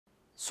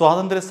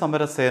സ്വാതന്ത്ര്യ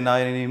സമര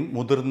സേനാനിയും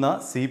മുതിർന്ന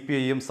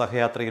CPIM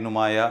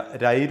സഹയാത്രികനുമായ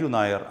രൈരു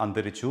നായർ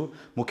അന്തരിച്ചു.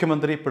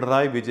 മുഖ്യമന്ത്രി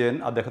പിണറായി വിജയൻ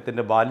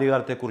അദ്ദേഹത്തിൻ്റെ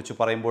ബാല്യകാലത്തെക്കുറിച്ച്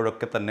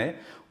പറയുമ്പോഴൊക്കെ തന്നെ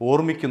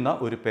ഓർമ്മിക്കുന്ന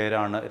ഒരു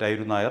പേരാണ്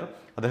രൈരു നായർ.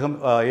 അദ്ദേഹം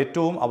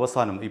ഏറ്റവും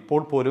അവസാനം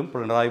ഇപ്പോൾ പോലും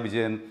പിണറായി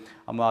വിജയൻ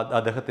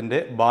അദ്ദേഹത്തിൻ്റെ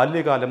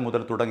ബാല്യകാലം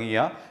മുതൽ തുടങ്ങിയ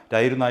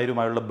രൈരു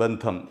നായരുമായുള്ള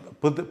ബന്ധം,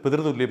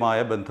 പിതൃതുല്യമായ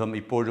ബന്ധം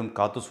ഇപ്പോഴും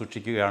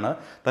കാത്തുസൂക്ഷിക്കുകയാണ്.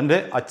 തൻ്റെ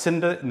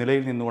അച്ഛൻ്റെ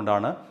നിലയിൽ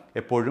നിന്നുകൊണ്ടാണ്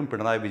എപ്പോഴും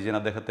പിണറായി വിജയൻ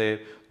അദ്ദേഹത്തെ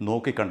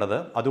നോക്കിക്കണ്ടത്.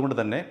 അതുകൊണ്ട്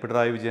തന്നെ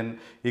പിണറായി വിജയൻ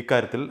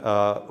ഇക്കാര്യത്തിൽ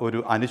ഒരു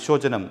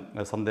അനുശോചനം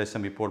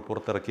സന്ദേശം ഇപ്പോൾ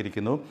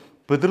പുറത്തിറക്കിയിരിക്കുന്നു.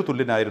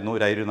 പിതൃതുല്യനായിരുന്നു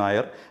രൈരു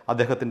നായർ.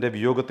 അദ്ദേഹത്തിൻ്റെ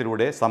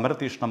വിയോഗത്തിലൂടെ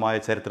സമരതീഷ്ണമായ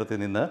ചരിത്രത്തിൽ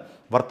നിന്ന്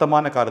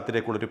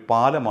വർത്തമാനകാലത്തിലേക്കുള്ളൊരു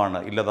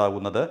പാലമാണ്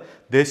ഇല്ലാതാകുന്നത്.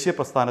 ദേശീയ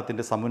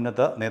പ്രസ്ഥാനത്തിൻ്റെ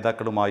സമുന്നത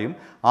നേതാക്കളുമായും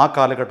ആ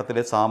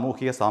കാലഘട്ടത്തിലെ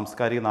സാമൂഹിക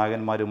സാംസ്കാരിക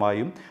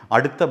നായകന്മാരുമായും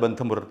അടുത്ത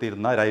ബന്ധം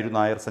പുലർത്തിയിരുന്ന രൈരു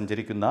നായർ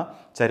സഞ്ചരിക്കുന്ന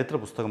ചരിത്ര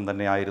പുസ്തകം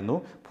തന്നെയായിരുന്നു.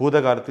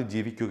 ഭൂതകാലത്തിൽ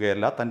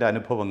ജീവിക്കുകയല്ല, തൻ്റെ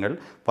അനുഭവങ്ങൾ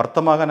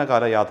വർത്തമാനകാല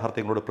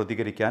യാഥാർത്ഥ്യങ്ങളോട്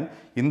പ്രതികരിക്കാൻ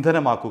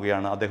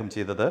ഇന്ധനമാക്കുകയാണ് അദ്ദേഹം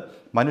ചെയ്തത്.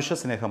 മനുഷ്യ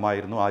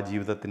സ്നേഹമായിരുന്നു ആ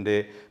ജീവിതത്തിൻ്റെ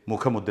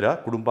മുഖമുദ്ര.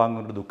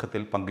 കുടുംബാംഗങ്ങളുടെ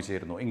ദുഃഖത്തിൽ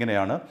പങ്കുചേരുന്നു.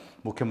 ഇങ്ങനെയാണ്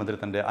മുഖ്യമന്ത്രി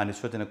തൻ്റെ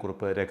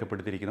അനുശോചനക്കുറിപ്പ്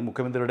രേഖപ്പെടുത്തിയിരിക്കുന്നത്.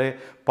 മുഖ്യമന്ത്രിയുടെ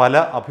പല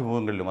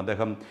അഭിമുഖങ്ങളിലും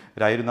അദ്ദേഹം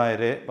രൈരു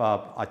നായരെ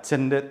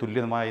അച്ഛൻ്റെ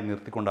തുല്യമായി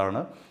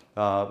നിർത്തിക്കൊണ്ടാണ്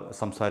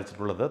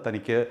സംസാരിച്ചിട്ടുള്ളത്.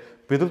 തനിക്ക്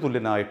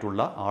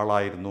പിതൃതുല്യനായിട്ടുള്ള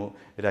ആളായിരുന്നു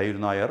രൈരു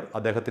നായർ.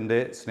 അദ്ദേഹത്തിൻ്റെ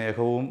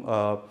സ്നേഹവും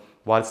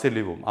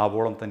വാത്സല്യവും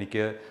ആവോളം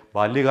തനിക്ക്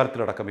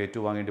ബാല്യകാലത്തിലടക്കം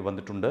ഏറ്റുവാങ്ങേണ്ടി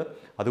വന്നിട്ടുണ്ട്.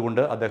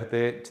 അതുകൊണ്ട്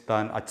അദ്ദേഹത്തെ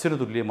താൻ അച്ഛന്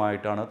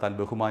തുല്യമായിട്ടാണ് താൻ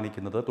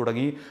ബഹുമാനിക്കുന്നത്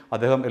തുടങ്ങി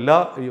അദ്ദേഹം എല്ലാ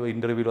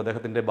ഇൻ്റർവ്യൂവിലും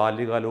അദ്ദേഹത്തിൻ്റെ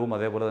ബാല്യകാലവും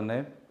അതേപോലെ തന്നെ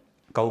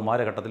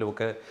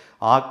കൗമാരഘട്ടത്തിലുമൊക്കെ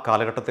ആ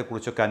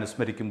കാലഘട്ടത്തെക്കുറിച്ചൊക്കെ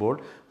അനുസ്മരിക്കുമ്പോൾ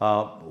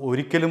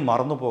ഒരിക്കലും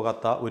മറന്നു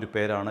പോകാത്ത ഒരു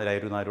പേരാണ്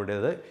രൈരു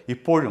നായരുടേത്.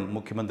 ഇപ്പോഴും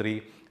മുഖ്യമന്ത്രി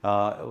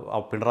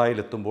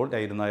പിണറായിലെത്തുമ്പോൾ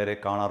രൈരു നായരെ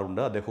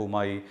കാണാറുണ്ട്.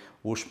 അദ്ദേഹവുമായി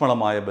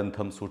ഊഷ്മളമായ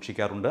ബന്ധം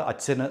സൂക്ഷിക്കാറുണ്ട്.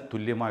 അച്ഛന്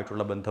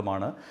തുല്യമായിട്ടുള്ള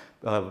ബന്ധമാണ്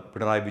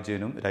പിണറായി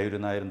വിജയനും രൈരു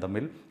നായരും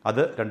തമ്മിൽ.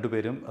 അത്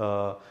രണ്ടുപേരും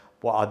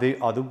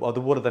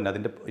അതുപോലെ തന്നെ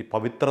അതിൻ്റെ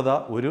പവിത്രത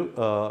ഒരു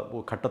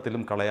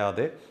ഘട്ടത്തിലും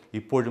കളയാതെ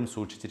ഇപ്പോഴും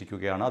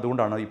സൂക്ഷിച്ചിരിക്കുകയാണ്.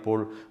 അതുകൊണ്ടാണ് ഇപ്പോൾ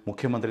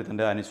മുഖ്യമന്ത്രി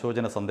തൻ്റെ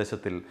അനുശോചന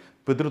സന്ദേശത്തിൽ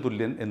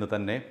പിതൃതുല്യൻ എന്ന്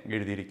തന്നെ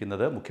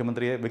എഴുതിയിരിക്കുന്നത്.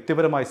 മുഖ്യമന്ത്രിയെ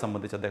വ്യക്തിപരമായി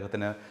സംബന്ധിച്ച്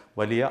അദ്ദേഹത്തിന്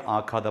വലിയ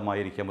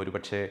ആഘാതമായിരിക്കാം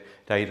ഒരുപക്ഷെ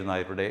രൈരു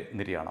നായരുടെ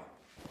നിര്യാണം.